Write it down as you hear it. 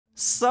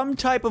some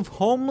type of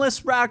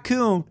homeless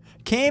raccoon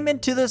came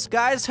into this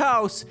guy's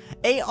house,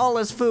 ate all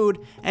his food,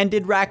 and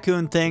did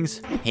raccoon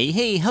things.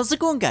 Hey, how's it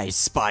going, guys?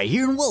 Spy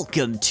here, and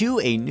welcome to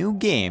a new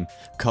game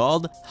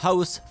called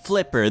House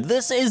Flipper.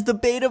 This is the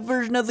beta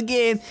version of the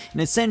game,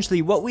 and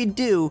essentially what we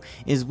do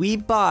is we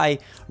buy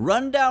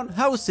rundown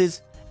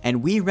houses,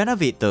 and we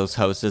renovate those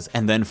houses,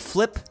 and then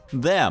flip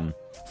them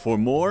for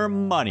more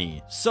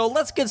money. So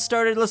let's get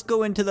started. Let's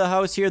go into the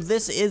house here.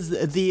 This is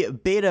the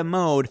beta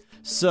mode.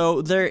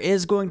 So there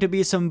is going to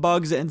be some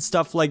bugs and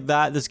stuff like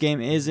that. This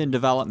game is in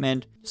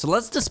development. So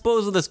let's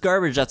dispose of this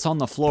garbage that's on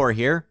the floor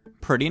here.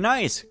 Pretty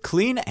nice,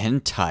 clean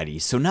and tidy.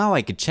 So now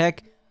I can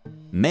check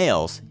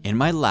mails in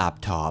my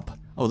laptop.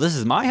 Oh, this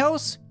is my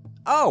house?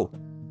 Oh,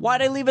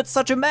 why'd I leave it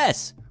such a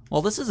mess?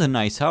 Well, this is a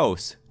nice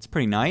house. It's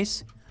pretty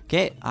nice.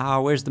 Okay,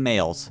 where's the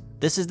mails?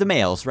 This is the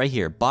mails right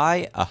here.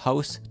 Buy a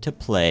house to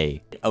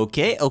play.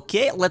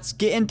 Okay, let's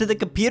get into the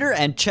computer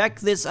and check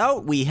this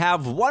out. We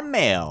have one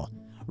mail.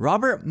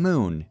 Robert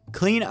Moon,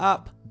 clean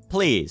up,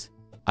 please.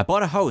 I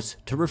bought a house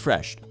to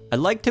refresh. I'd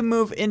like to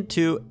move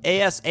into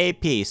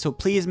ASAP, so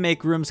please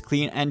make rooms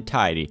clean and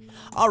tidy.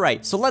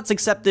 Alright, so let's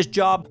accept this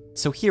job.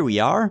 So here we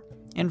are.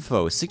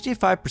 Info,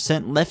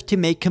 65% left to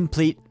make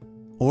complete.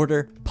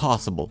 Order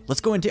possible.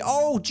 Let's go into,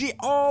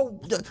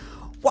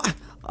 what?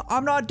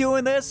 I'm not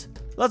doing this.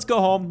 Let's go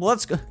home.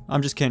 Let's go.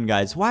 I'm just kidding,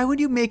 guys. Why would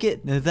you make it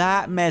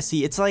that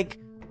messy? It's like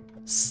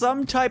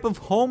some type of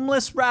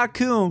homeless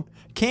raccoon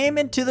came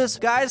into this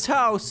guy's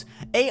house,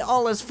 ate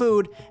all his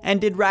food, and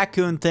did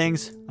raccoon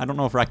things. I don't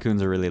know if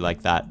raccoons are really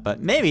like that,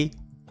 but maybe.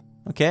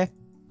 Okay.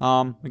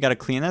 We gotta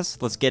clean this.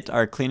 Let's get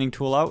our cleaning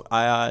tool out.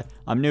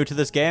 I'm new to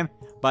this game,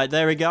 but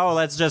there we go.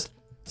 Let's just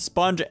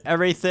sponge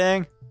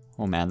everything.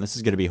 Oh man, this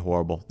is gonna be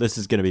horrible. This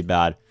is gonna be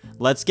bad.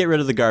 Let's get rid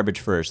of the garbage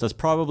first. That's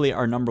probably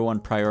our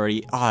 #1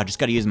 priority. I just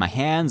gotta use my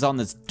hands on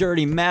this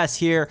dirty mess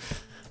here.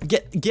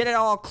 Get it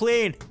all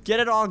clean. Get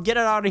it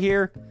out of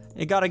here.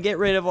 You gotta get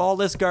rid of all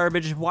this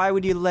garbage. Why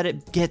would you let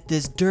it get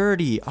this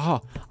dirty? Oh,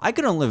 I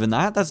couldn't live in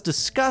that. That's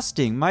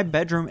disgusting. My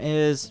bedroom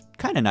is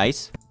kind of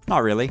nice.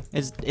 Not really.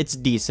 It's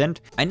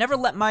decent. I never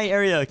let my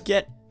area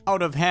get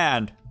out of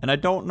hand, and I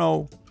don't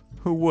know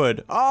who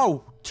would.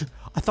 Oh,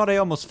 I thought I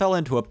almost fell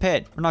into a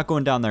pit. We're not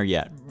going down there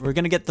yet. We're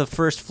gonna get the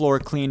first floor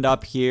cleaned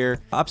up here.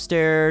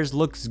 Upstairs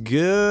looks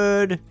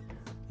good.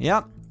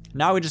 Yep.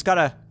 Now we just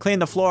gotta clean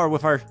the floor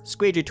with our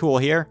squeegee tool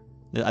here.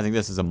 I think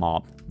this is a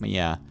mop, but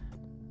yeah.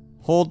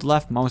 Hold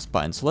left mouse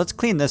button. So let's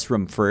clean this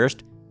room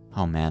first.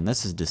 Oh man,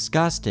 this is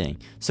disgusting.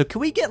 So can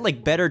we get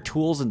like better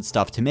tools and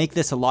stuff to make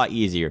this a lot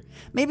easier?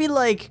 Maybe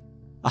like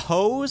a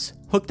hose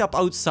hooked up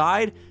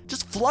outside?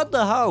 Just flood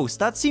the house.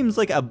 That seems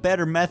like a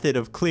better method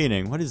of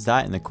cleaning. What is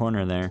that in the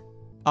corner there?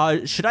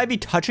 Should I be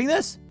touching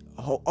this?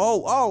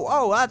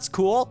 Oh, that's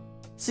cool.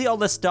 See all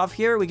this stuff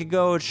here? We could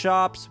go to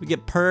shops, we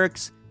get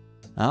perks.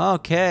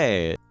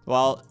 Okay.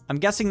 Well, I'm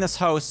guessing this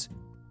house,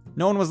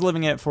 no one was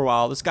living in it for a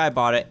while. This guy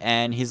bought it,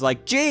 and he's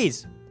like,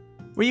 geez,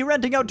 were you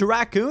renting out to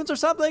raccoons or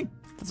something?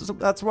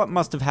 That's what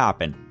must have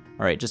happened.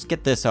 All right, just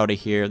get this out of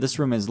here. This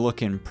room is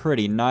looking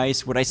pretty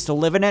nice. Would I still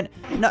live in it?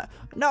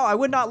 No, I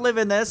would not live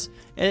in this.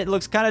 It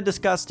looks kind of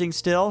disgusting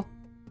still.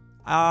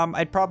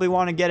 I'd probably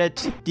want to get it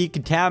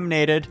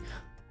decontaminated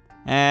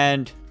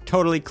and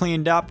totally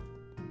cleaned up.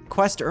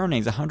 Quest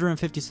earnings,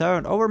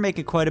 157. Oh, we're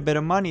making quite a bit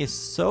of money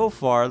so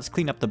far. Let's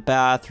clean up the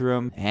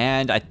bathroom.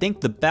 And I think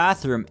the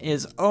bathroom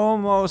is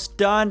almost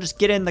done. Just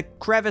get in the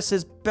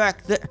crevices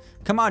back there.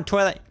 Come on,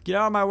 toilet. Get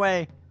out of my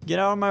way. Get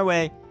out of my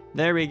way.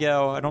 There we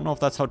go. I don't know if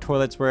that's how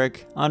toilets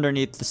work.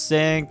 Underneath the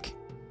sink.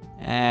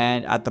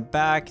 And at the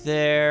back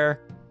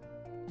there.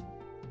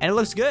 And it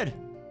looks good.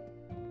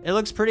 It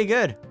looks pretty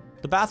good.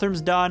 The bathroom's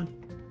done.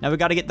 Now we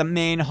gotta get the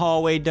main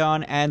hallway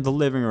done and the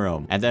living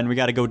room. And then we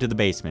gotta go to the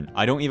basement.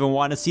 I don't even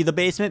want to see the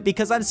basement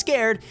because I'm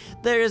scared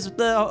there's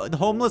the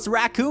homeless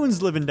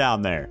raccoons living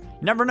down there.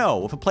 You never know.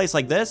 With a place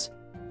like this,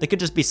 they could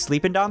just be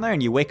sleeping down there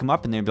and you wake them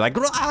up and they'd be like,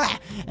 "Rah!"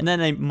 And then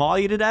they maul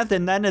you to death,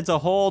 and then it's a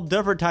whole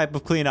different type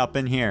of cleanup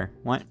in here.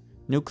 What?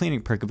 New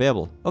cleaning perk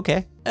available.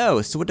 Okay.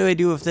 Oh, so what do I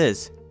do with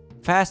this?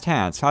 Fast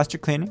hands, faster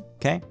cleaning.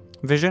 Okay.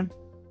 Vision.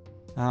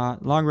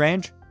 Long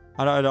range.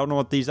 I don't know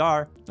what these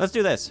are. Let's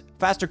do this.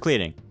 Faster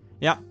cleaning.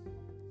 Yeah,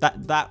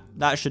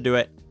 that should do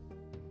it.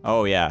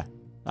 Oh yeah,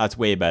 that's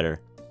way better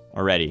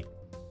already.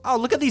 Oh,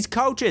 look at these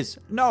couches.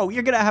 No,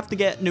 you're gonna have to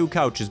get new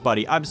couches,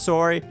 buddy. I'm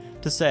sorry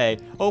to say.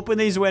 Open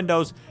these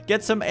windows,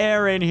 get some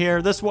air in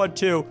here. This one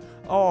too.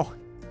 Oh,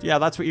 yeah,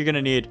 that's what you're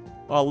gonna need.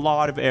 A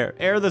lot of air.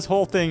 Air this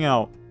whole thing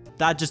out.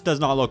 That just does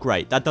not look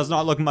right. That does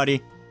not look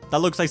muddy.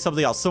 That looks like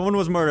something else. Someone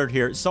was murdered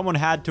here. Someone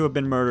had to have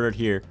been murdered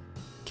here.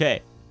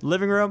 Okay,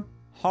 living room,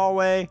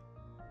 hallway,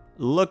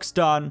 looks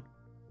done.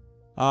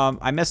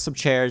 I missed some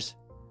chairs.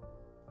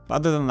 But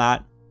other than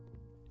that,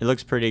 it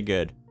looks pretty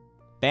good.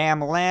 Bam,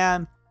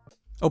 lamb.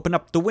 Open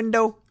up the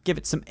window. Give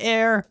it some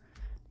air.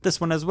 This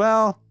one as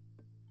well.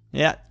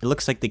 Yeah, it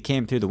looks like they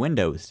came through the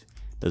windows.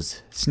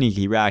 Those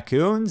sneaky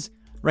raccoons.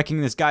 Wrecking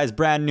this guy's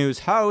brand new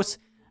house.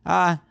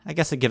 I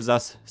guess it gives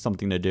us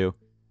something to do.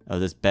 Oh,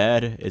 this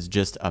bed is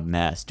just a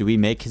mess. Do we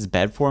make his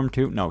bed for him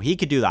too? No, he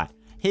could do that.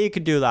 He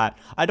could do that.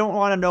 I don't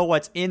want to know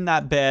what's in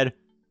that bed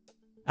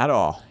at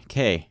all.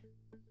 Okay.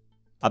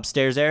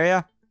 Upstairs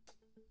area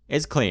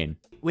is clean.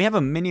 We have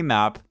a mini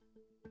map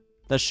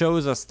that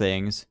shows us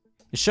things.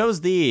 It shows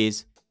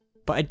these,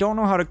 but I don't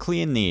know how to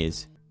clean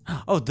these.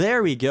 Oh,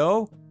 there we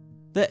go.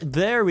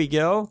 There we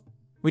go.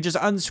 We just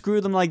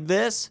unscrew them like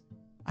this.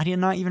 I did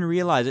not even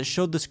realize it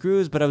showed the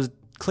screws, but I was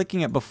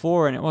clicking it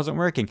before and it wasn't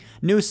working.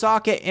 New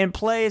socket in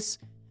place,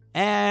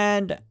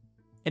 and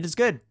it is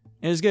good.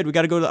 It is good. We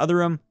got to go to the other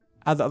room,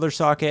 add the other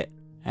socket,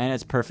 and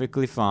it's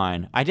perfectly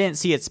fine. I didn't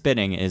see it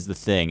spinning is the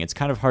thing. It's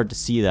kind of hard to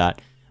see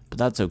that, but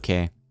that's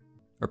okay.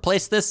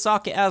 Replace this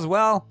socket as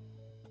well,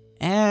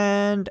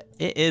 and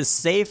it is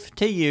safe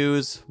to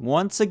use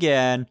once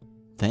again,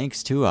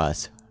 thanks to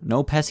us.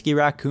 No pesky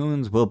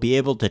raccoons will be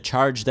able to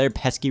charge their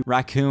pesky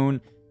raccoon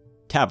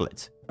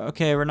tablets.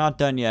 Okay, we're not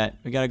done yet.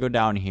 We gotta go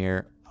down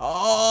here.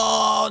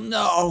 Oh,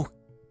 no.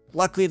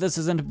 Luckily, this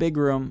isn't a big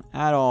room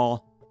at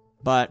all,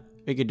 but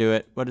we could do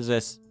it. What is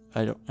this?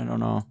 I don't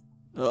know.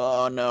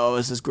 Oh, no,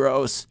 this is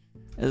gross.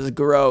 This is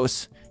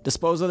gross.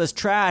 Dispose of this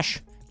trash.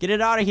 Get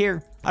it out of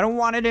here. I don't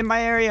want it in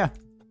my area.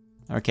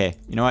 Okay,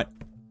 you know what?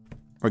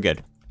 We're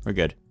good. We're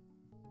good.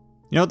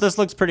 You know what? This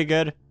looks pretty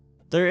good.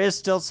 There is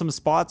still some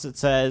spots, it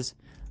says,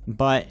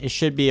 but it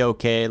should be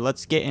okay.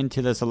 Let's get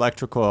into this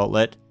electrical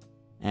outlet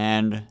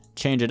and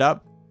change it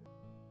up.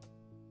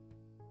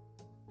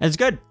 It's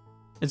good.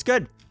 It's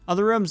good.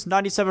 Other rooms,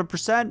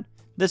 97%.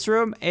 This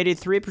room,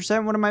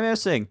 83%. What am I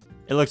missing?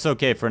 It looks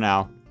okay for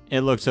now.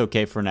 It looks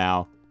okay for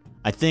now.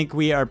 I think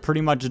we are pretty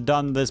much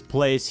done this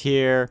place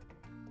here.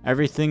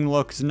 Everything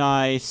looks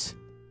nice.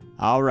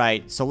 All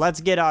right, so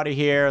let's get out of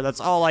here. That's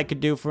all I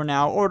could do for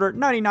now. Order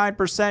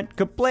 99%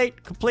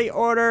 complete. Complete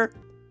order.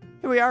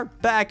 Here we are,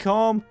 back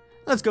home.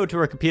 Let's go to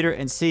our computer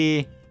and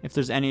see if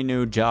there's any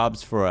new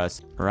jobs for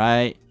us.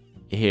 Right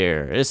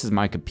here. This is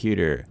my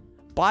computer.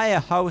 Buy a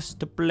house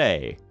to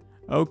play.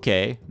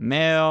 Okay,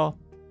 mail.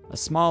 A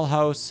small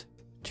house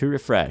to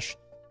refresh.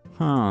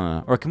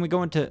 Huh. Or can we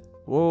go into...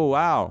 Whoa,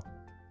 wow.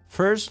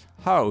 First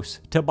house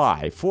to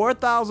buy.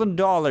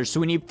 $4,000. So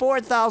we need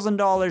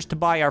 $4,000 to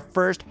buy our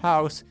first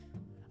house.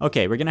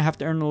 Okay, we're gonna have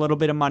to earn a little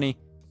bit of money.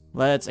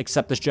 Let's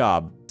accept this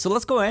job. So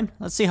let's go in.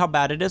 Let's see how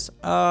bad it is.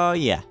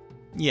 Yeah.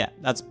 Yeah,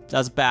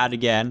 that's bad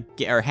again.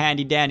 Get our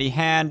handy dandy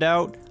hand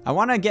out. I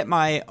wanna get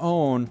my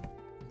own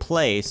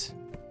place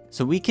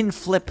so we can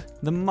flip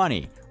the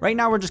money. Right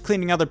now we're just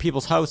cleaning other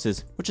people's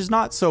houses, which is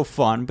not so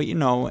fun, but you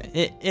know,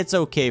 it's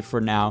okay for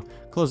now.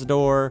 Close the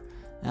door.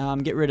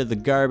 Get rid of the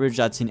garbage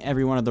that's in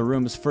every one of the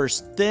rooms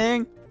first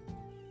thing.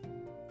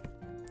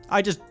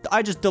 I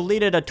just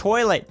deleted a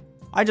toilet.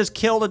 I just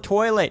killed a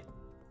toilet.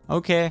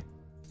 Okay.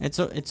 It's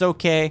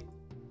okay.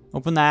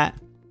 Open that.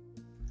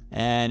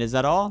 And is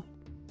that all?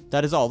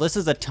 That is all. This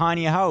is a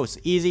tiny house.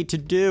 Easy to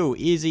do.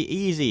 Easy,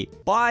 easy.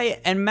 Buy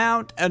and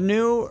mount a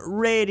new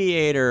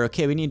radiator.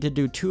 Okay, we need to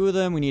do 2 of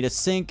them. We need a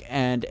sink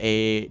and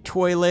a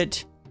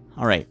toilet.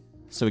 All right.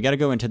 So we got to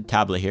go into the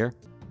tablet here.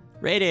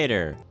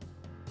 Radiator.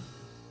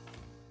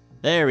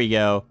 There we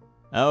go.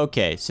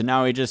 Okay, so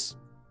now we just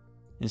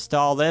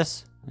install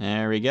this.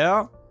 There we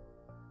go.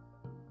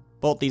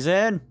 Bolt these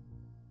in.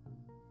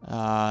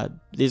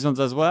 These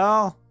ones as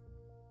well.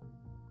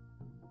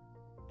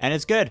 And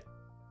it's good.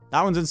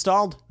 That one's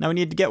installed. Now we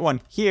need to get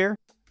one here.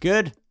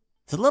 Good.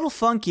 It's a little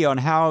funky on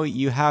how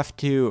you have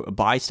to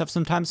buy stuff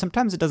sometimes.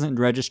 Sometimes it doesn't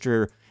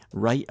register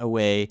right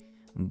away,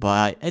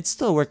 but it's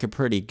still working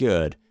pretty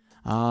good.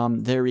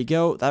 There we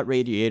go. That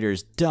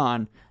radiator's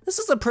done. This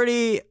is a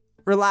pretty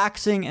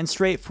relaxing and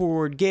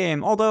straightforward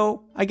game.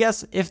 Although, I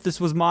guess if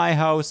this was my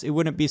house, it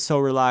wouldn't be so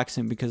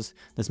relaxing because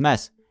this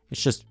mess,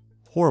 it's just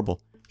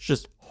horrible. It's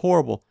just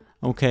horrible.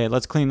 Okay,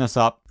 let's clean this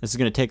up. This is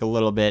going to take a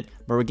little bit,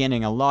 but we're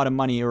getting a lot of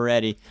money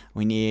already.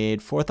 We need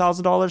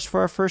 $4,000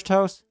 for our first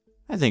house?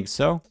 I think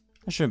so.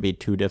 That shouldn't be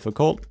too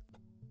difficult.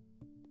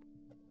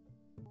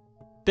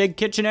 Big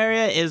kitchen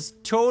area is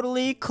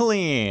totally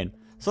clean.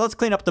 So let's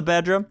clean up the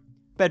bedroom.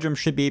 Bedroom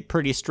should be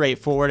pretty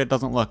straightforward. It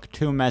doesn't look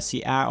too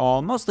messy at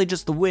all. Mostly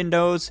just the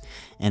windows.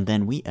 And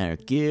then we are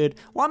good.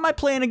 Why am I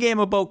playing a game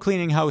about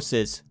cleaning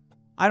houses?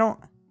 I don't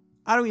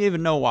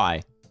even know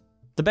why.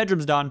 The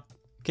bedroom's done.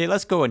 Okay,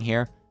 let's go in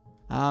here.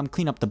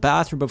 Clean up the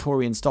bathroom before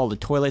we install the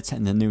toilets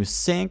and the new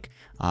sink.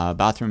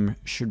 Bathroom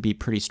should be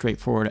pretty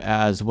straightforward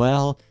as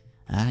well.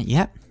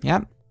 Yep.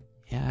 Yeah,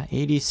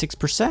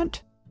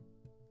 86%.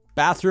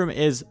 Bathroom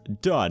is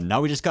done.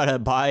 Now we just gotta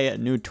buy a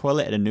new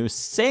toilet and a new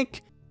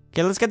sink.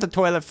 Okay, let's get the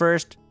toilet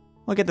first.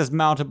 Look at this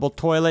mountable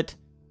toilet.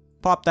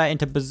 Pop that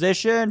into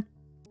position.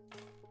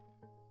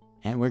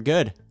 And we're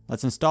good.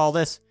 Let's install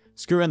this.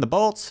 Screw in the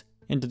bolts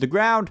into the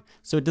ground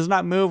so it does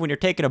not move when you're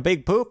taking a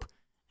big poop.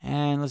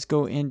 And let's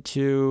go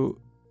into...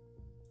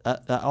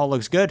 that all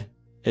looks good.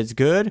 It's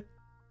good.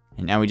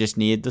 And now we just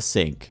need the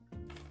sink.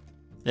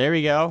 There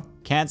we go.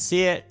 Can't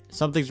see it.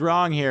 Something's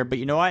wrong here, but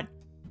you know what?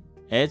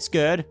 It's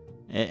good.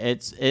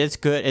 It's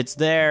good. It's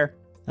there.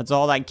 That's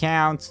all that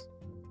counts.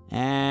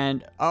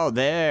 And, oh,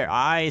 there.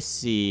 I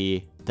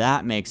see.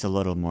 That makes a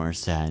little more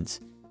sense.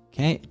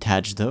 Okay,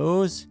 attach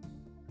those.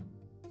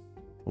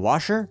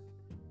 Washer.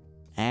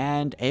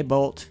 And a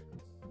bolt.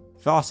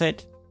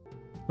 Faucet.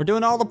 We're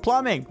doing all the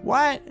plumbing.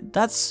 What?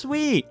 That's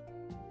sweet.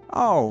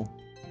 Oh,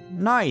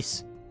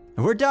 nice.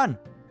 And we're done.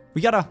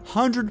 We got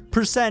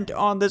 100%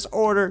 on this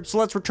order. So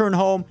let's return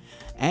home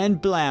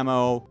and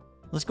blammo.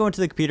 Let's go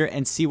into the computer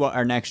and see what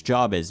our next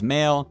job is.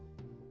 Mail.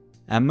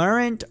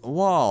 Amaranth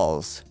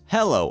walls.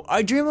 Hello,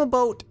 I dream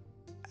about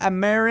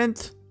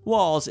amaranth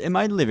walls in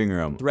my living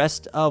room. The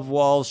rest of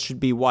walls should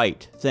be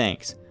white.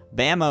 Thanks.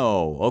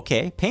 Bammo.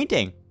 Okay,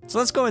 painting. So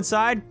let's go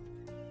inside.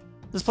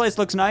 This place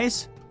looks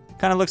nice.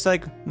 Kind of looks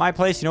like my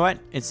place. You know what?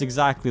 It's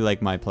exactly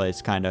like my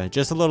place, kind of.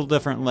 Just a little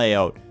different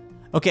layout.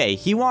 Okay,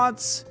 he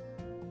wants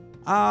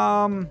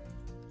wall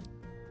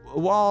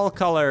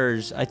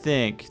colors, I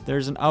think.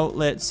 There's an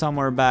outlet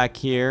somewhere back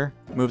here.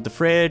 Move the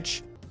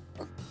fridge.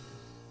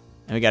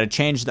 And we got to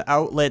change the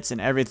outlets and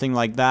everything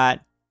like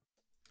that.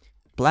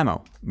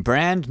 Blammo.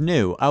 Brand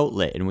new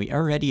outlet. And we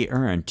already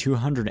earned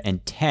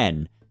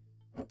 $210.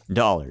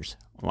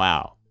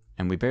 Wow.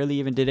 And we barely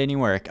even did any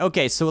work.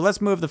 Okay, so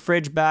let's move the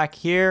fridge back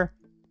here.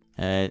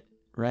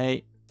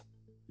 Right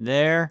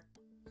there.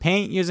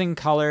 Paint using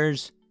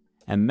colors.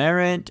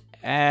 Amaranth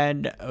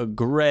and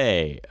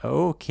gray.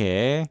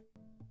 Okay.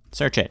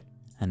 Search it.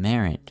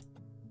 Amaranth.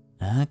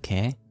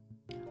 Okay.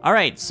 All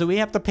right, so we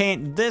have to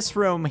paint this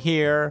room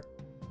here.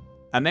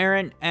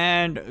 Amaranth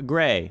and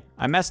gray.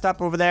 I messed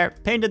up over there.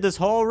 Painted this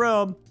whole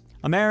room.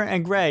 Amaranth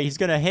and gray. He's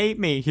gonna hate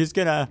me. He's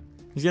gonna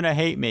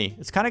hate me.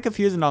 It's kind of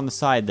confusing on the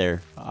side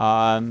there.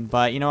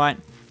 But you know what?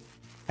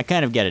 I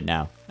kind of get it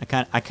now.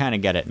 I kind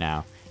of get it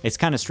now. It's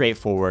kind of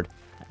straightforward.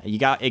 You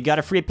got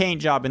a free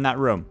paint job in that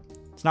room.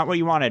 It's not what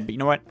you wanted, but you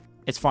know what?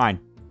 It's fine.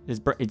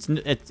 It's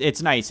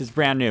nice. It's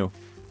brand new.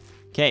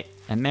 Okay,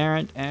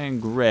 amaranth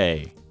and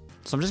gray.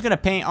 So I'm just gonna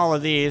paint all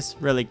of these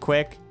really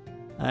quick.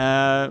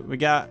 We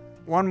got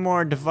one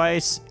more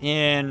device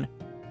in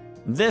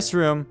this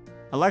room,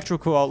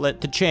 electrical outlet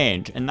to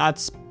change, and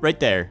that's right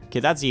there. Okay,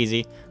 that's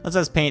easy. Let's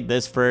just paint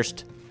this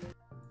first.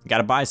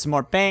 Gotta buy some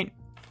more paint.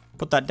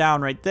 Put that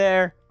down right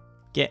there.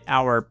 Get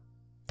our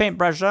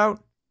paintbrush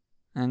out,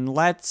 and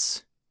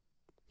let's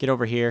get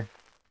over here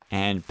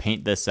and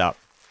paint this up.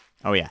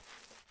 Oh yeah,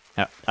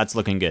 that's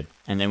looking good.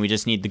 And then we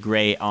just need the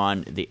gray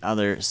on the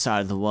other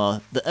side of the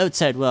wall. The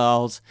outside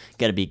walls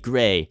gotta be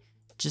gray,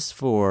 just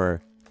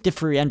for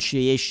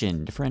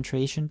differentiation.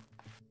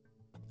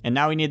 And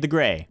now we need the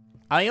gray.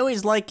 I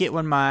always like it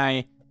when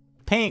my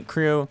paint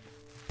crew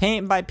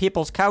paint by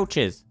people's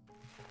couches.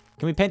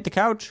 Can we paint the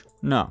couch?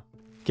 No.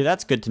 Okay,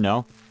 that's good to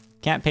know.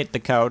 Can't paint the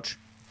couch.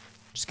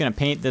 Just gonna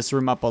paint this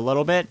room up a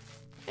little bit.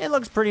 It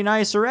looks pretty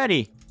nice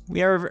already.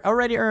 We are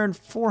already earned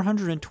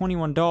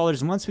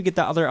 $421, and once we get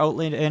the other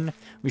outlet in,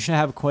 we should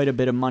have quite a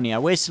bit of money. I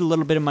wasted a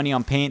little bit of money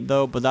on paint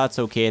though, but that's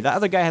okay. The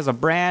other guy has a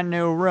brand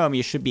new room.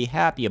 You should be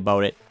happy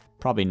about it.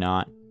 Probably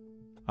not.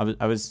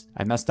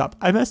 I messed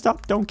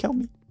up. Don't kill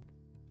me.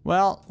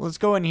 Well, let's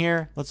go in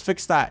here. Let's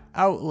fix that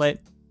outlet,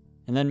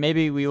 and then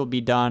maybe we will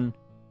be done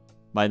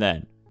by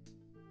then.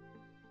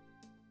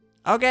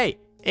 Okay,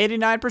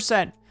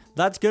 89%.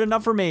 That's good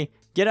enough for me.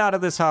 Get out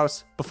of this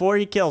house before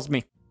he kills me.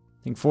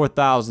 I think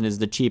 4,000 is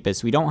the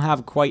cheapest. We don't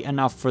have quite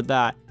enough for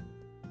that.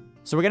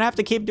 So we're gonna have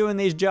to keep doing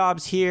these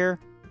jobs here.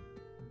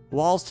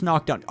 Walls to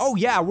knock down. Oh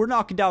yeah, we're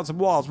knocking down some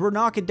walls. We're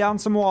knocking down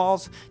some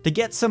walls to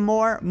get some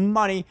more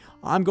money.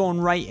 I'm going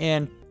right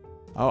in.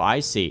 Oh, I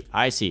see.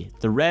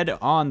 The red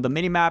on the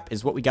mini-map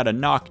is what we gotta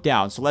knock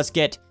down. So let's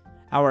get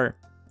our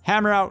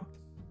hammer out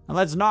and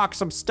let's knock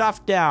some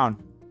stuff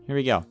down. Here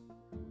we go.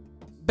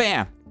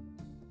 Bam.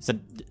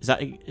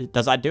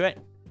 Does that do it?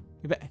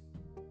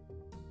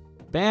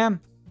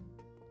 Bam.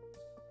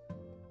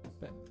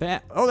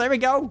 Bam. Oh, there we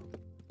go.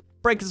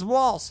 Break these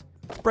walls.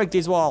 Break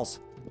these walls.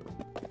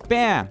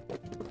 Bam.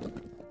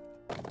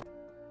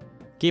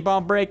 Keep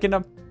on breaking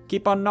them.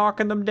 Keep on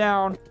knocking them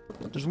down.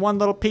 There's one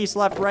little piece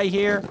left right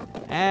here.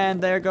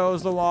 And there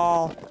goes the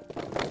wall.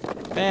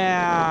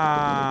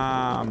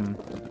 Bam.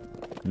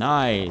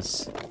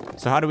 Nice.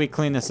 So how do we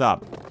clean this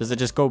up? Does it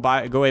just go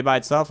away by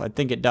itself? I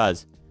think it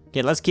does.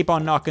 Okay, let's keep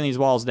on knocking these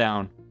walls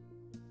down.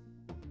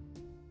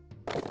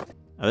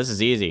 Oh, this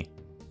is easy.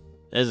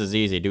 This is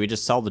easy. Do we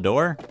just sell the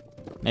door?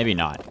 Maybe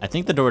not. I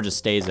think the door just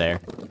stays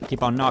there.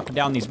 Keep on knocking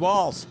down these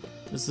walls.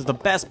 This is the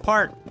best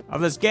part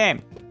of this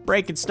game.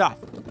 Breaking stuff.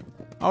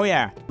 Oh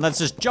yeah. Let's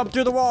just jump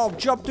through the wall.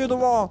 Jump through the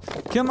wall.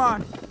 Come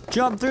on.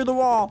 Jump through the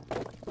wall.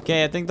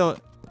 Okay, I think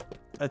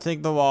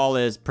the wall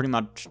is pretty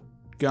much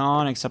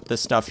gone except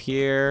this stuff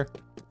here.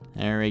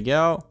 There we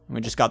go.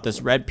 We just got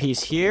this red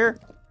piece here.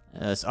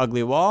 This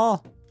ugly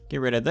wall. Get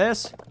rid of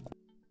this.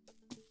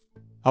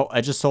 Oh,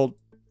 I just sold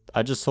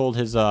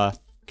his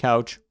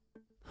couch.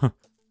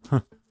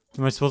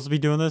 Am I supposed to be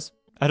doing this?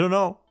 I don't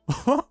know.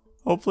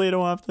 Hopefully I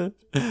don't have to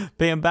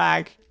pay him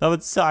back. That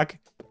would suck.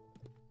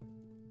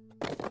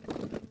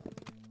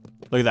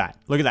 Look at that.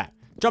 Look at that.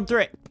 Jump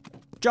through it.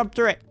 Jump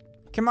through it.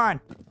 Come on.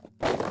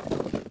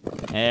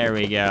 There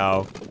we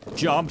go.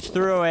 Jumped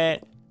through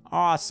it.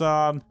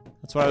 Awesome.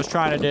 That's what I was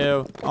trying to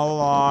do all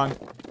along.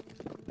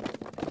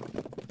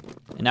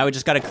 And now we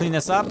just gotta clean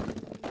this up.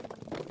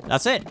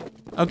 That's it.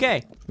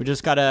 Okay, we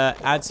just gotta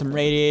add some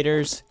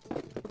radiators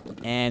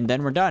and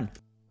then we're done.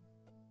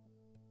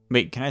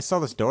 Wait, can I sell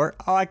this door?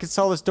 Oh, I can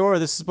sell this door.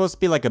 This is supposed to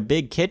be like a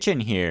big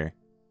kitchen here.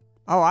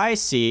 Oh, I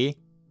see.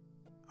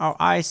 Oh,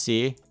 I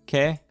see.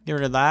 Okay, get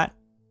rid of that.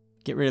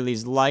 Get rid of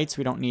these lights.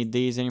 We don't need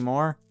these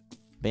anymore.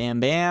 Bam,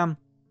 bam.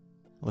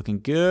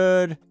 Looking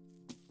good.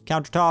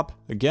 Countertop,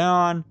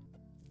 again.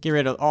 Get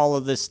rid of all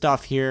of this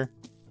stuff here.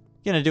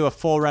 Gonna do a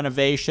full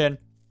renovation.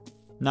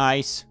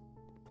 Nice.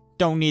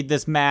 Don't need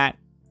this mat.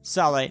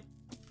 Sell it.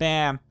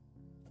 Bam.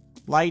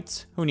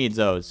 Lights, who needs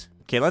those?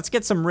 Okay, let's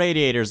get some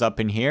radiators up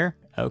in here.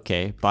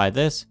 Okay, buy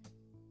this.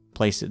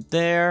 Place it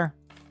there.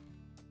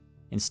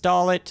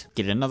 Install it.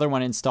 Get another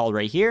one installed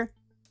right here.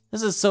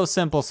 This is so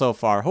simple so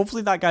far.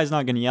 Hopefully that guy's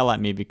not gonna yell at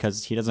me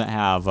because he doesn't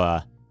have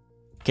a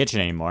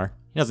kitchen anymore.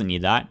 He doesn't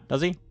need that,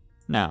 does he?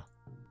 No.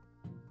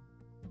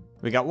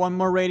 We got one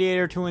more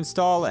radiator to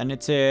install and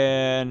it's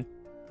in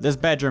this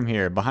bedroom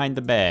here, behind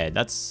the bed.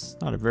 That's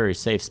not a very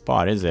safe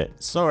spot, is it?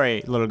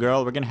 Sorry, little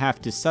girl, we're gonna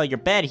have to sell your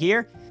bed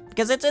here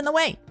because it's in the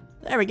way.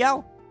 There we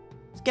go.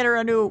 Let's get her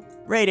a new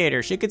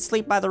radiator. She could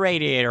sleep by the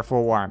radiator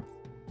for warmth.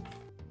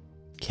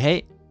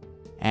 Okay.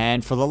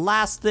 And for the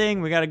last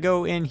thing, we gotta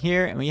go in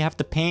here and we have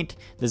to paint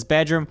this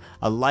bedroom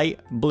a light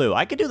blue.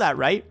 I could do that,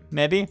 right?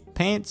 Maybe.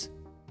 Paint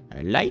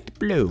a light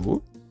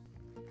blue.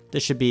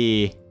 This should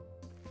be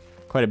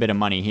quite a bit of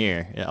money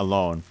here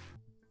alone.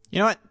 You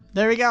know what?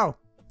 There we go.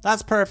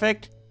 That's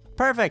perfect.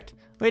 Perfect.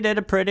 We did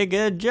a pretty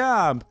good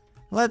job.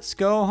 Let's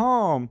go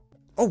home.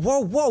 Oh, whoa,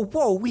 whoa,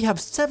 whoa. We have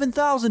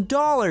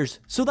 $7,000.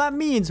 So that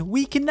means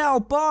we can now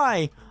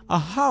buy a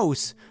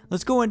house.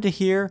 Let's go into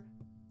here.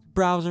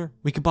 Browser.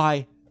 We could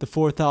buy the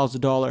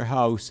 $4,000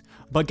 house.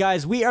 But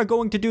guys, we are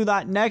going to do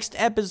that next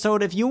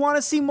episode. If you want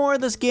to see more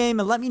of this game,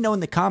 let me know in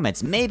the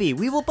comments. Maybe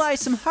we will buy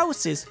some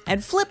houses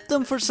and flip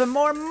them for some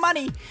more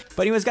money.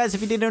 But anyways, guys,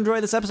 if you did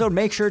enjoy this episode,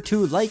 make sure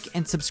to like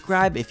and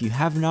subscribe if you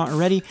have not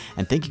already.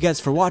 And thank you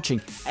guys for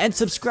watching and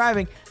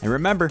subscribing. And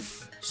remember,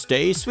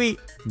 stay sweet.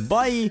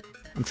 Bye.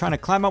 I'm trying to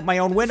climb out my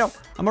own window.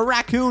 I'm a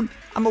raccoon.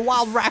 I'm a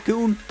wild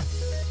raccoon.